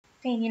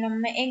تاني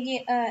لما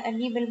اجي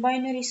اجيب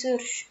الباينري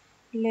سيرش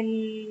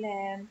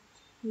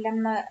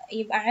لما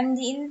يبقى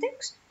عندي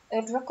اندكس،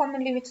 الرقم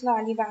اللي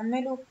بيطلع لي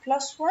بعمله +1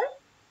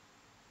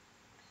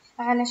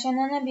 علشان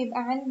انا بيبقى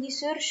عندي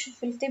سيرش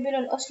في التيبل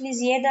الاصلي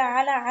زيادة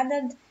على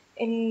عدد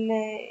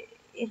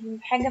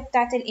الحاجة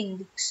بتاعة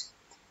الاندكس.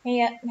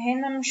 هي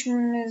هنا مش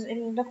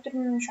الدكتور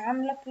مش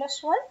عاملة +1،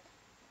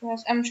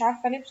 بس انا مش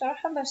عارفة ليه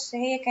بصراحة، بس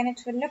هي كانت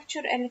في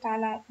الليكتشر قالت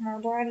على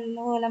موضوع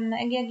اللي هو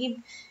لما اجي اجيب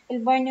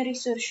الباينري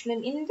سيرش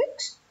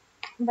للاندكس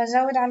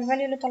بزود على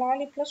الفاليو اللي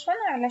طالعالي +1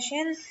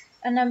 علشان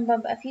انا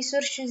ببقى في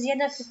سيرش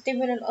زيادة في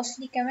التيبل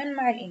الاصلي كمان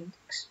مع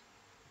الاندكس.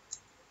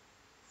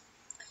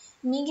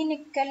 نيجي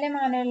نتكلم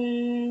عن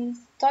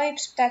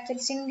التايبس بتاعت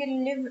السنجل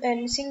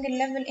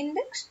ليفل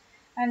اندكس.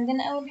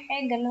 عندنا اول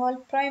حاجة اللي هو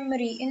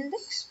البرايمري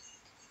اندكس.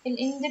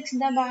 الاندكس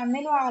ده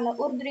بعمله على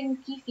ordering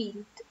key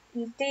field.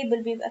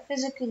 التيبل بيبقى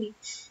physically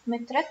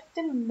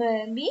مترتب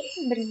بيه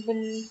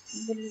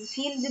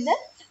بالفيلد ده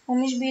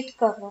ومش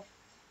بيتكرر،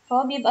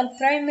 فهو بيبقى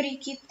البرايمري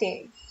كي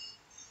بتاعي.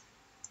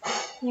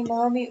 يبقى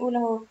هو بيقول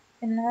اهو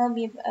ان هو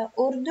بيبقى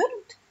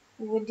ordered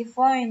و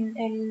define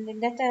ال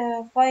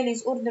data file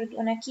is ordered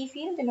on a key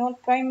field اللي هو ال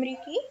primary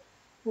key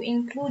و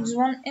includes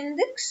one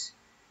index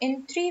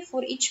entry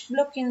for each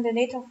block in the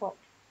data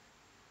file.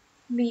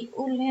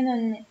 بيقول هنا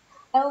ان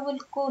اول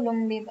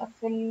column بيبقى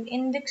في ال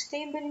index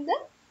table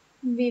ده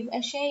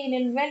بيبقى شايل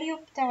ال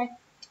value بتاعت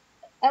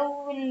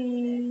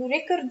اول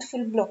record في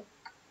البلوك،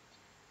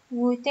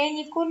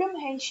 وتاني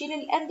column هيشيل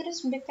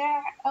الادرس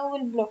بتاع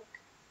اول بلوك،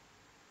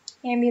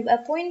 يعني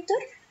بيبقى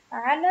pointer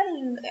على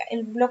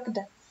البلوك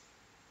ده.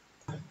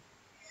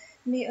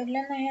 بيقول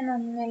لنا هنا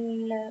ان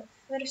ال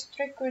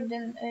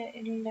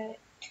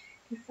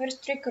first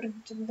record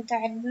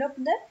بتاع البلوك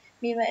ده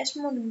بيبقى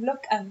اسمه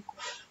البلوك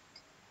انكر.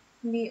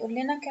 بيقول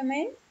لنا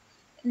كمان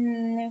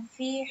ان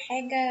في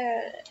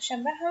حاجة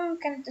شبهها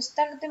ممكن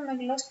تستخدم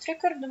ال last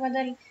record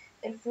بدل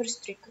ال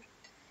first record.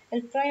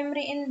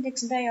 البرايمري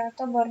اندكس ده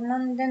يعتبر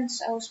non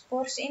dense او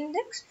sparse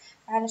index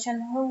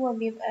علشان هو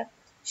بيبقى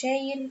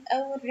شايل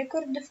اول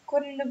ريكورد في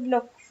كل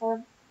بلوك،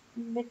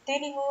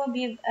 فبالتالي هو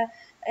بيبقى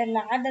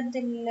العدد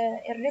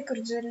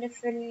الريكوردز اللي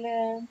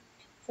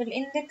في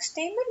الاندكس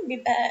تيبل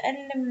بيبقى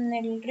اقل من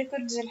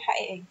الريكوردز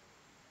الحقيقية.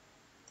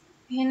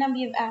 هنا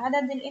بيبقى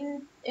عدد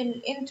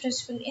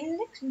الانترز في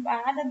الاندكس بيبقى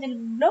عدد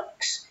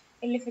البلوكس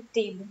اللي في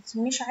التيبلز،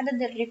 مش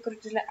عدد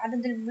الريكوردز، لا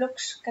عدد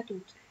البلوكس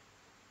كتوتال.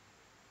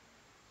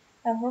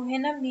 اهو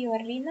هنا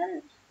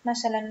بيورينا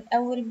مثلا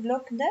اول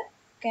بلوك ده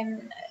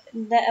كان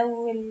ده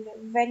اول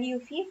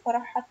value فيه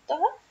فراح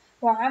حطها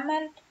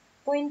وعمل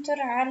pointer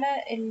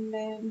على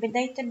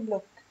بداية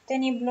البلوك.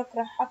 تاني بلوك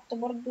راح حط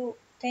برضو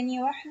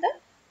تاني واحدة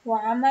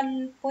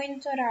وعمل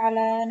pointer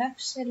على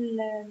نفس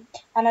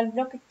على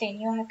البلوك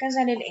التاني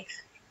وهكذا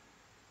للآخر.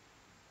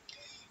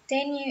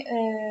 تاني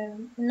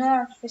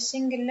نوع في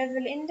السنجل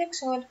ليفل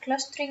اندكس هو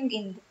الكلاسترنج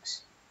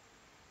اندكس.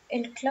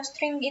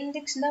 الكلاسترنج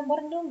اندكس ده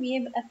برضو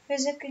بيبقى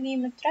physically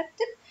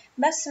مترتب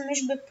بس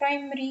مش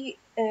ببرايمري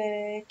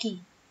كي،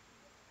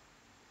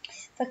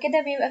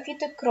 فكده بيبقى فيه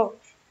تكرار.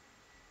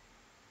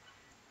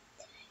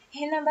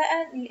 هنا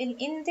بقى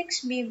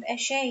الاندكس بيبقى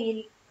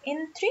شايل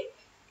entry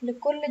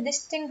لكل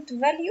distinct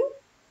value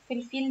في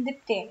الفيلد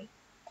بتاعي،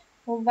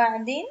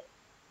 وبعدين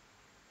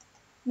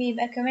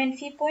بيبقى كمان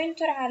فيه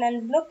pointer على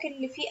البلوك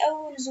اللي فيه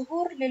أول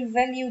ظهور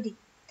للفاليو دي.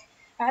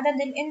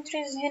 عدد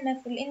الانتريز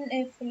هنا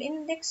في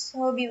الاندكس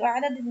هو بيبقى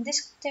عدد ال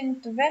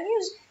distinct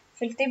values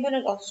في التيبل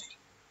الأصلي.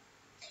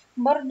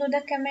 برضو ده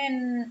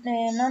كمان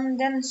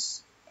non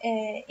dense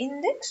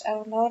index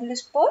أو اللي هو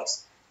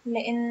السبارس،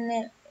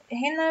 لأن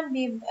هنا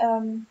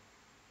بيبقى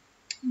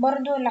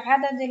برضو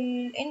العدد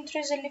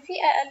الانتريز اللي فيه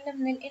أقل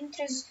من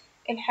الانتريز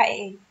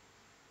الحقيقية.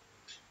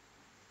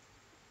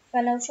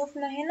 فلو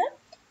شوفنا هنا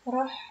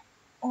راح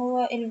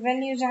هو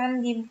الفاليوز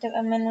عندي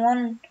بتبقى من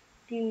 1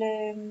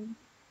 ل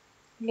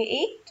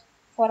 8،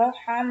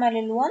 فراح عمل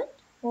ال 1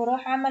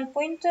 وراح عمل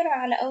بوينتر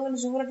على أول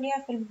ظهور ليها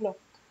في البلوك،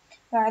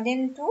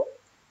 بعدين 2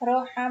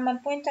 راح عمل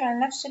بوينتر على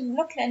نفس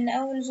البلوك لأن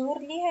أول ظهور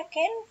ليها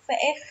كان في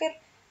آخر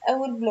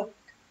أول بلوك،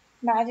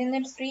 بعدين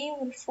ال 3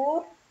 وال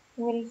 4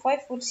 وال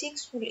 5 وال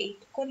 6 وال 8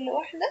 كل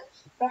واحدة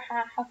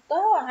راح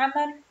حطها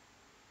وعمل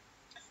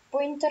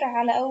بوينتر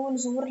على أول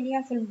ظهور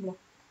ليها في البلوك.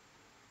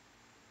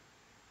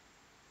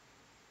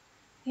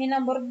 هنا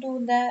برضو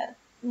ده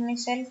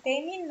مثال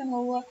تاني إن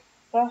هو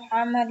راح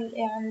عمل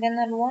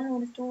عندنا ال 1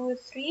 وال 2 وال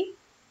 3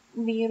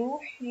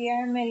 بيروح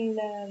يعمل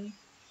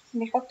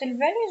بيحط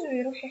الفاليوز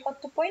ويروح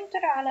يحط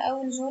بوينتر على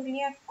أول ظهور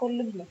ليها في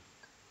كل بلوك.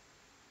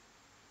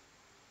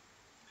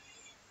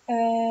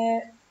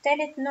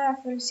 تالت نوع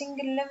في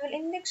السنجل ليفل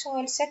اندكس هو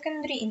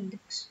السكندري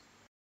اندكس.